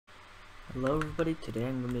Hello everybody, today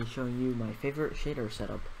I'm going to be showing you my favorite shader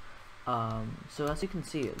setup. So as you can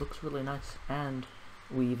see, it looks really nice, and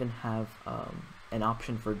we even have an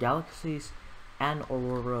option for galaxies and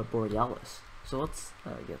aurora borealis. So let's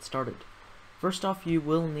get started. First off, you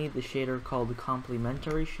will need the shader called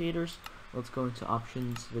complementary shaders. Let's go into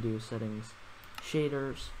options, video settings,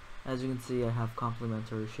 shaders. As you can see, I have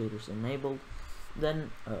complementary shaders enabled.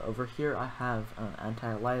 Then over here I have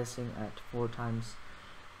anti-aliasing at 4 times,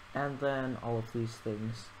 and then all of these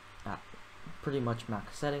things at pretty much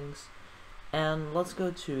max settings. And let's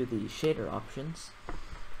go to the shader options.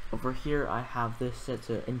 Over here I have this set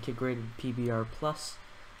to integrated PBR plus,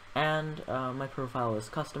 and my profile is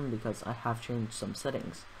custom because I have changed some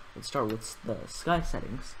settings. Let's start with the sky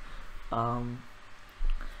settings.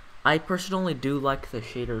 I personally do like the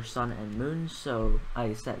shader sun and moon, so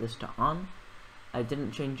I set this to on. I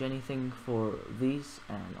didn't change anything for these,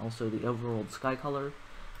 and also the overall sky color.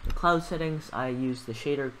 The cloud settings, I use the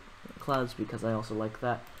shader clouds because I also like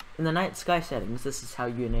that. In the night sky settings, this is how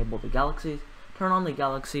you enable the galaxies. Turn on the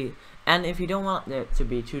galaxy, and if you don't want it to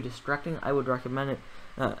be too distracting, I would recommend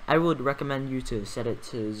you to set it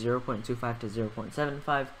to 0.25 to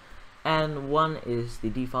 0.75, and 1 is the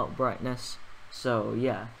default brightness. So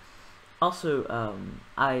yeah. Also,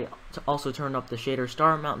 I also turned up the shader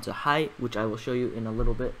star amount to high, which I will show you in a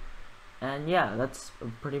little bit. And yeah, that's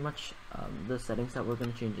pretty much the settings that we're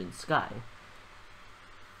going to change in sky.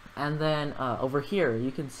 And then over here,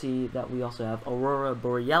 you can see that we also have aurora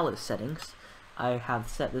borealis settings. I have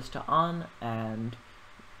set this to on, and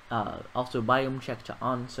also biome check to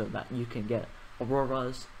on, so that you can get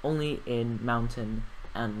auroras only in mountain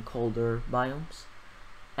and colder biomes.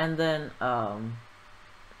 And then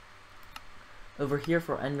over here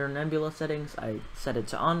for Ender Nebula settings, I set it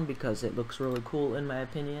to on because it looks really cool in my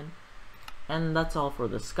opinion. And that's all for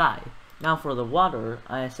the sky. Now for the water,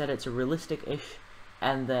 I set it to realistic-ish,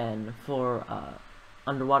 and then for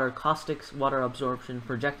underwater caustics, water absorption,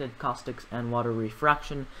 projected caustics, and water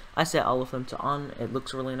refraction, I set all of them to on. It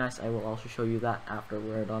looks really nice. I will also show you that after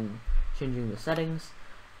we're done changing the settings.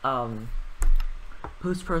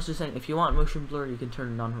 Post-processing, if you want motion blur, you can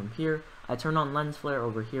turn it on from here. I turn on lens flare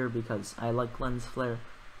over here because I like lens flare.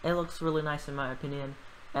 It looks really nice in my opinion.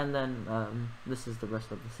 And then this is the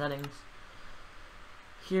rest of the settings.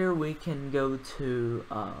 Here we can go to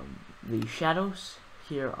the shadows.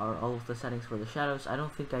 Here are all of the settings for the shadows. I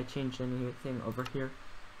don't think I changed anything over here.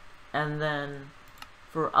 And then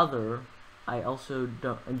for other, I also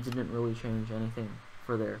didn't really change anything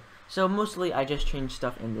for there. So mostly I just changed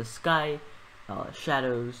stuff in the sky,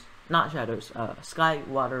 sky,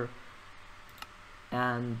 water,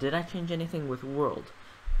 and did I change anything with world?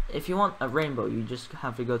 If you want a rainbow, you just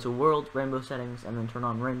have to go to world, rainbow settings, and then turn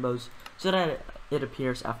on rainbows so that it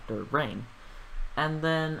appears after rain. And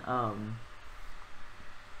then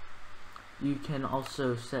you can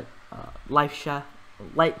also set light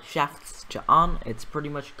shafts to on. It's pretty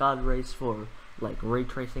much God rays for like ray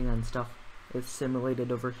tracing and stuff. It's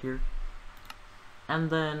simulated over here. And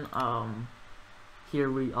then here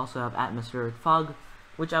we also have atmospheric fog,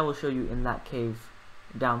 which I will show you in that cave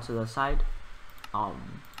down to the side.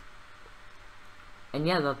 And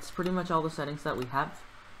yeah, that's pretty much all the settings that we have.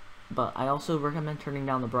 But I also recommend turning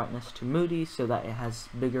down the brightness to moody so that it has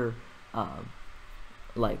bigger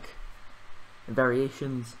like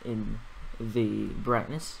variations in the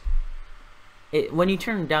brightness. When you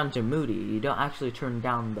turn down to moody, you don't actually turn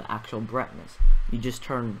down the actual brightness. You just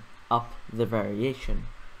turn up the variation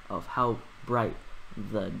of how bright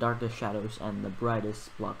the darkest shadows and the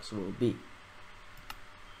brightest blocks will be.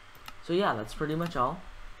 So yeah, that's pretty much all.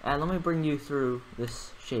 And let me bring you through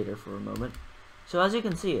this shader for a moment. So as you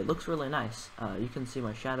can see, it looks really nice. You can see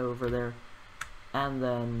my shadow over there. And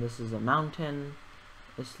then this is a mountain.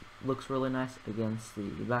 This looks really nice against the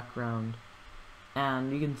background.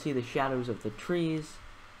 And you can see the shadows of the trees.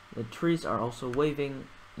 The trees are also waving.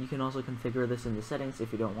 You can also configure this in the settings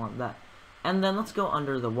if you don't want that. And then let's go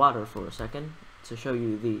under the water for a second to show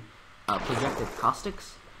you the projected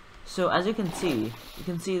caustics. So as you can see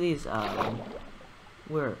these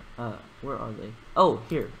where are they? Oh,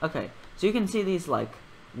 here. Okay. So you can see these like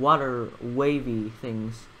water wavy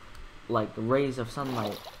things, like rays of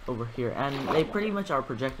sunlight over here, and they pretty much are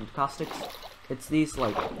projected caustics. It's these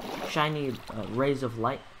like shiny rays of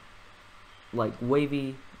light, like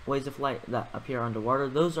wavy waves of light that appear underwater.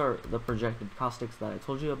 Those are the projected caustics that I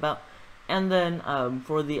told you about. And then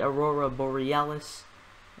for the aurora borealis,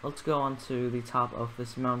 let's go on to the top of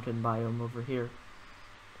this mountain biome over here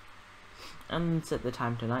and set the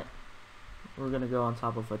time to night. We're gonna go on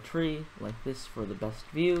top of a tree like this for the best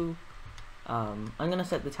view. I'm gonna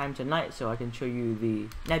set the time to night so I can show you the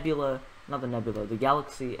nebula not the nebula, the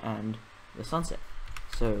galaxy and the sunset.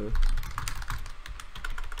 So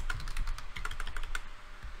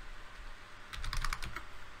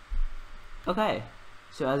okay,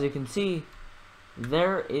 so as you can see,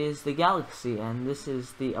 there is the galaxy, and this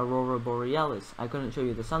is the aurora borealis. I couldn't show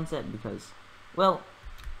you the sunset because, well,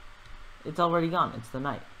 it's already gone. It's the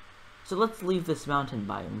night. So let's leave this mountain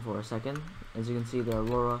biome for a second. As you can see, the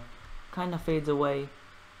aurora kind of fades away,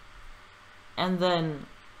 and then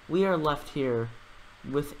we are left here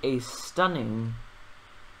with a stunning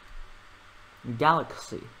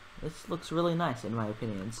galaxy. This looks really nice in my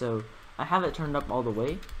opinion. So I have it turned up all the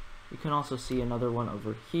way. You can also see another one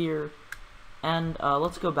over here. And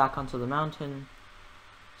let's go back onto the mountain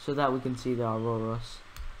so that we can see the auroras.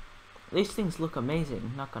 These things look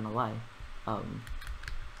amazing, not gonna lie.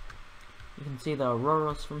 You can see the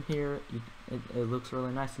auroras from here. It looks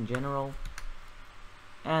really nice in general.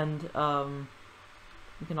 And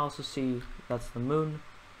you can also see that's the moon.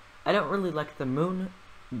 I don't really like the moon,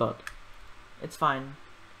 but it's fine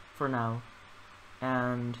for now.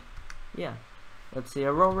 And yeah, that's the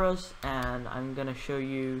auroras, and I'm gonna show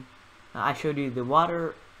you. I showed you the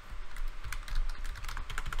water.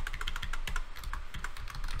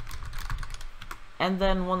 And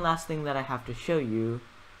then one last thing that I have to show you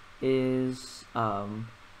is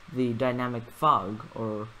the dynamic fog,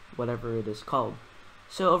 or whatever it is called.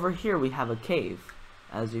 So over here we have a cave,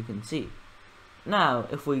 as you can see. Now,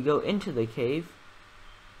 if we go into the cave,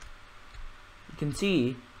 you can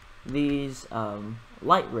see these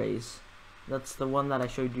light rays. That's the one that I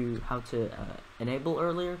showed you how to enable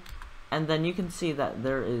earlier. And then you can see that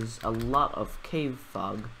there is a lot of cave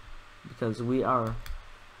fog, because we are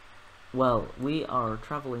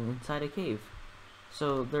traveling inside a cave.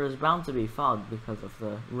 So there's bound to be fog because of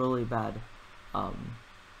the really bad,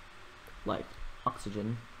 like,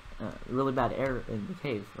 oxygen, really bad air in the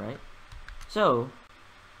cave, right? So,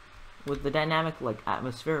 with the dynamic, like,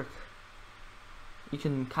 atmospheric, you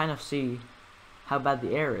can kind of see how bad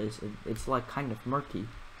the air is. It's like kind of murky.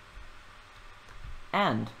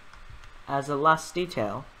 And as a last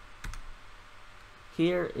detail,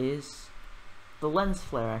 here is the lens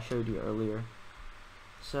flare I showed you earlier.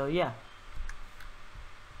 So yeah,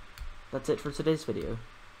 that's it for today's video.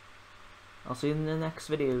 I'll see you in the next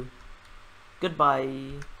video.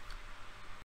 Goodbye.